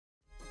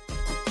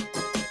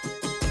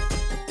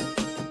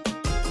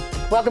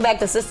Welcome back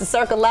to Sister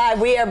Circle Live.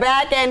 We are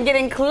back and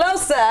getting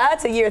closer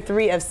to year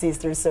 3 of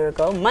Sister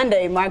Circle.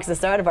 Monday marks the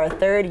start of our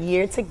 3rd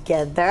year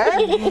together.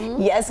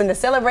 Yes, and to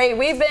celebrate,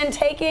 we've been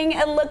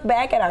taking a look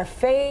back at our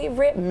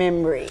favorite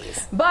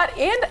memories. But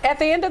at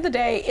the end of the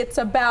day, it's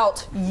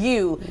about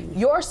you.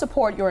 Your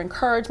support, your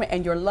encouragement,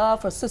 and your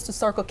love for Sister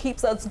Circle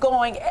keeps us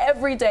going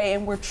every day,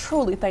 and we're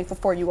truly thankful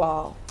for you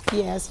all.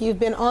 Yes, you've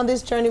been on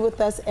this journey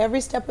with us every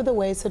step of the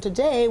way, so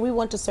today we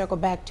want to circle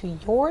back to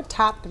your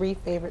top 3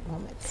 favorite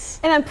moments.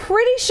 And I'm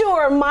pretty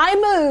sure my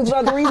moves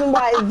are the reason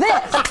why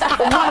this is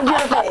one of your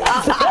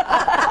favorites.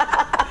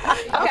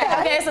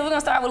 Okay, so we're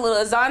gonna start with a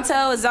little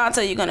Azonto.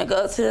 Azonto, you're gonna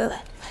go to,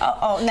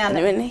 now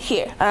in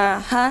here,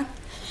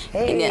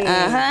 Hey. And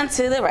then,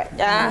 to the right. We're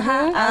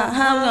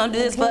gonna do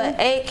this for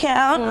 8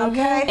 count.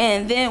 Okay.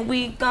 And then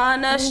we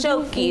gonna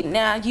shokey.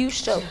 Now you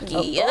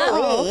shokey up.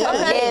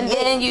 Okay. And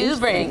then you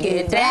bring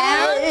it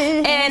down.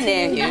 And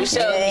then you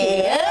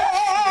shokey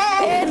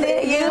up. And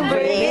then you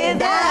bring it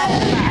down.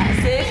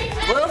 5,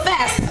 6, a little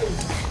fast.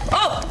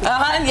 Oh,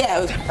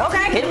 yeah.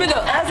 Okay. Here we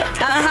go.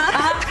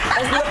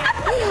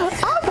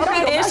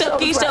 Okay, then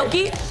shokey,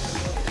 shokey.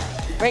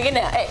 Bring it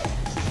down. 8.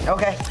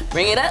 Okay.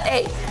 Bring it up.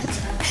 8.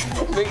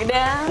 Bring it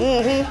down.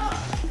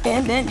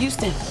 And then you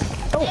stand.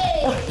 There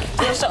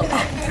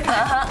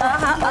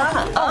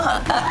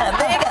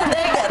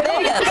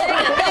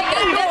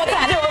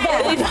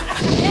you go.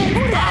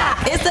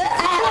 It's the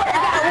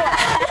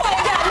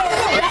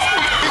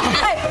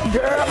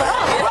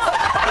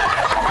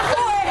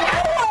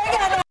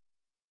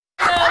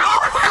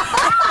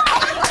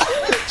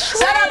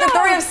Shout out to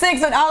 3 of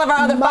 6 and all of our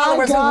other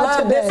followers who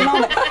love this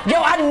moment.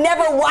 Yo, I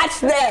never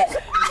watched that.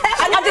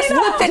 I just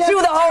looked at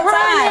you the whole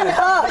time.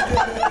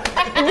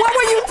 What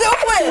were you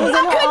doing?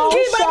 I couldn't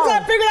keep up, so I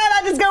figured out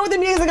I'd just go with the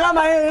music on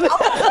my own.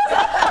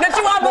 That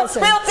you almost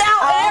spilled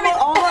out.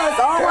 Almost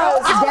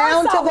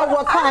down to the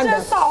Wakanda. I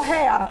just saw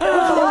hair. It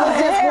was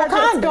just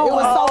Wakanda. It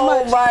was so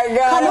much. Oh my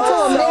God. Coming to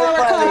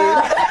America.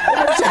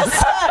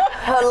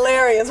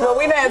 Hilarious. Well,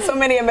 we've had so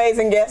many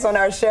amazing guests on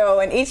our show,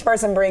 and each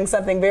person brings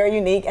something very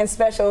unique and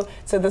special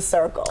to the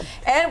circle.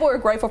 And we're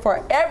grateful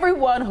for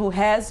everyone who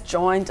has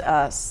joined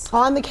us.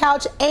 On the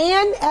couch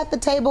and at the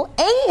table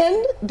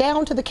and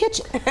down to the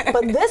kitchen.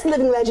 But this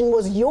living legend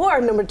was your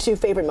number 2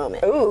 favorite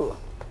moment. Ooh.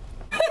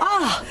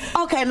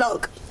 Okay,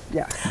 look.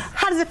 Yeah.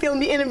 How does it feel to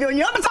be interviewing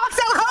you? I'm gonna talk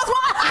so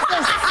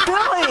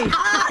Silly.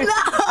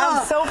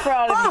 I'm so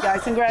proud of you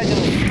guys.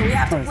 Congratulations. We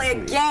have to play a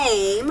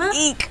game.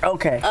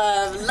 Okay.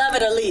 Love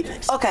it or leave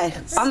it. Okay.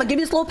 I'm gonna give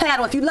you this little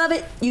paddle. If you love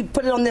it, you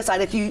put it on this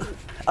side. If you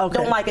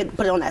don't like it,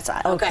 put it on that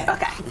side. Okay.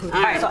 Okay.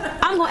 All right. So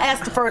I'm gonna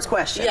ask the first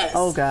question. Yes.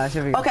 Oh gosh.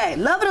 Here we go. Okay.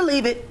 Love it or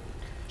leave it.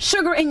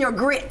 Sugar in your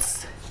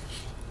grits.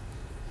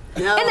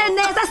 No. And then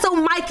that's so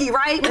Mikey,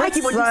 right? Mikey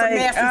would do some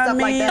nasty stuff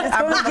like that. It's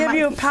going to give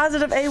you a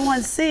positive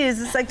A1C. It's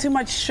just like too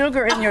much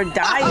sugar in your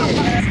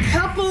diet.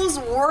 Couples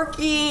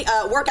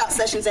workout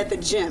sessions at the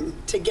gym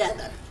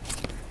together.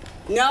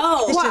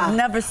 No. You should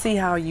never see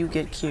how you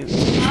get cute.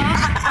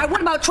 What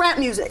about trap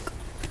music?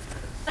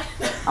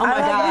 Oh my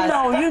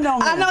God. You know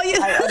me. I know you.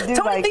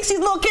 Tony thinks she's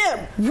Lil'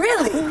 Kim.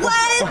 Really?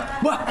 What?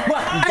 What?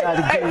 You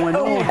gotta get one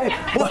in.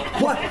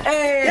 What?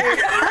 Hey. I used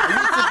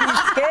to be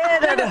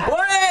scared of the.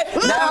 What?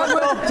 Now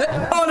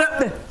hold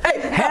up. Hey,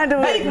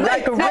 handle it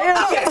like a real.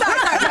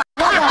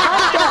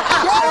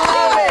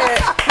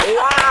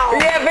 Wow.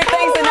 Yeah, big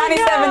thanks to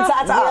 97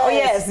 Tata. Oh,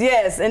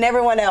 yes. And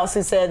everyone else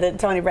who said that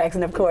Tony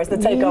Braxton, of course, the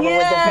takeover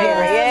was the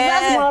favorite.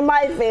 That's one of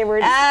my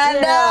favorites. I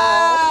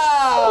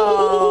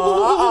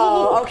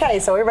know. Okay,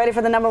 so we're ready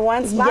for the number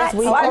 1 spot? Yes,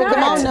 we are.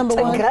 Come on, number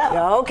 1.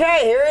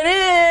 Okay, here it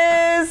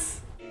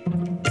is.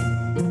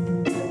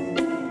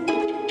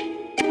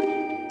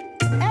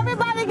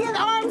 Everybody get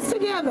arms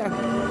together.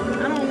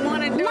 I don't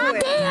want to do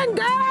Lock in,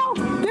 girl.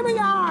 Give me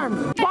your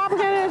arm.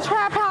 Barbara in a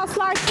trap house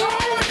like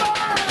this.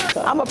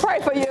 I'm gonna pray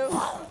for you.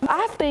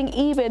 I think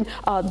even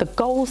the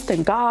ghosts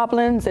and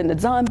goblins and the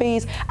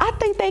zombies, I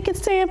think they can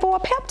stand for a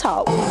pep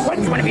talk.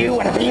 Which one of you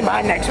want to be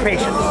my next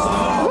patient?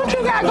 What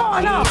you got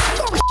going on?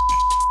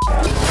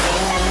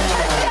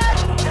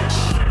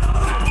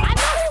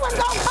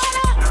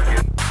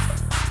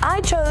 I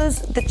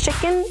chose the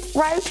chicken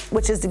route,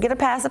 which is to get a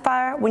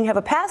pacifier. When you have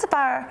a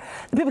pacifier,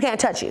 the people can't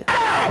touch you.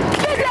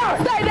 Stay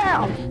down, stay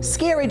down.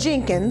 Scary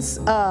Jenkins,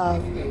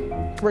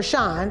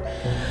 Rashawn,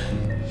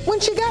 when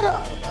she got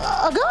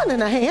a gun in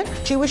her hand,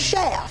 she was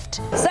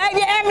shaft. Save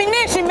your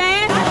ammunition,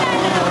 man.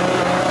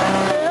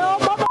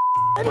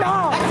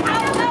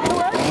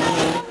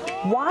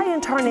 Why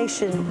in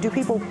tarnation do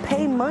people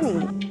pay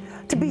money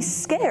to be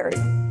scared?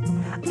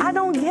 I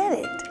don't get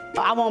it.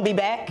 I won't be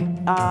back,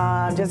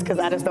 just because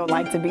I just don't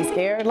like to be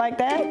scared like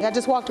that. I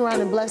just walked around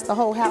and blessed the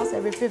whole house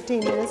every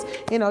 15 minutes,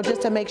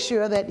 just to make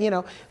sure that,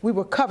 we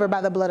were covered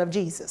by the blood of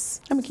Jesus.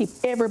 I'm gonna keep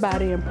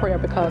everybody in prayer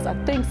because I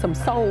think some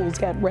souls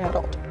got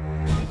rattled.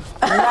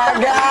 Oh my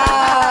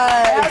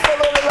God.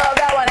 Absolutely love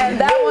that one. And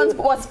that one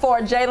was for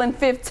Jalen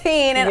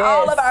 15 and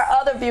all of our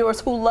other viewers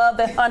who love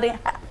the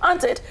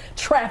haunted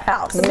trap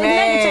house. Big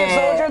negative,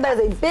 soldier. There's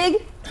a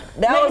big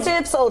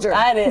Negative soldier.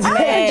 I did. I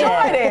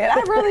enjoyed it. I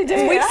really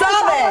did. We I saw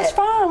had that. so much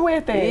fun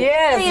with it.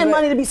 Yes. Paying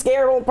money to be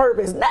scared on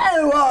purpose. No.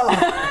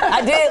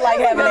 I did like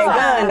having that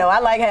gun though. I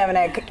like having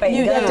that gun.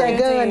 You got that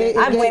gun.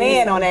 I went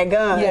in on that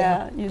gun.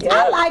 Yeah. You did.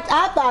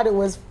 I thought it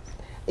was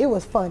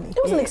funny.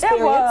 It was an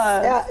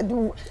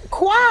experience.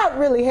 Quad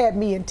really had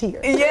me in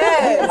tears.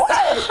 Yes. What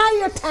a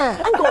higher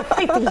time. I'm going to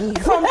pray for you.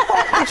 From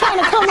trying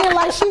to come in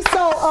like she's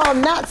so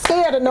not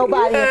scared of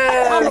nobody.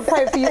 I'm going to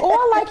pray for you. Or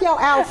I like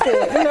your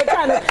outfit.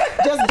 Trying to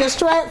just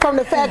distract from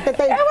the fact that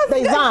they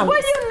zombies. Well,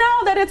 you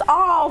know that it's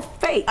all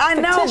fake. I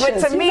know, but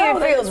to me it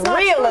feels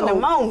real in the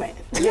moment.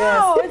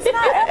 No, it's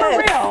not ever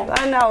real.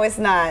 I know it's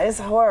not. It's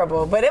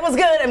horrible, but it was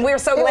good, and we're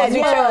so glad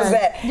you chose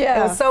that. Yeah.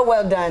 It was so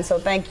well done. So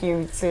thank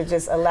you to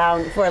just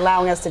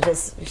allowing us to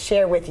just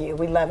share with you.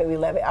 We love it. We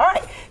love it. All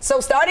right.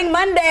 So starting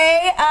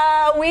Monday,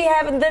 we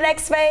have the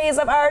next phase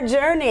of our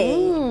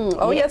journey.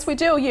 Oh yes, we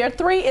do. Year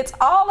 3. It's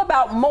all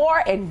about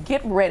more, and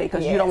get ready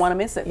because you don't want to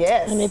miss it.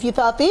 Yes. And if you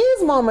thought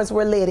these moments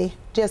were litty,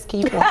 just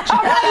keep watching.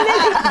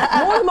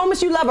 More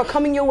moments you love are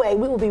coming your way.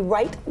 We will be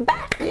right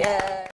back. Yeah.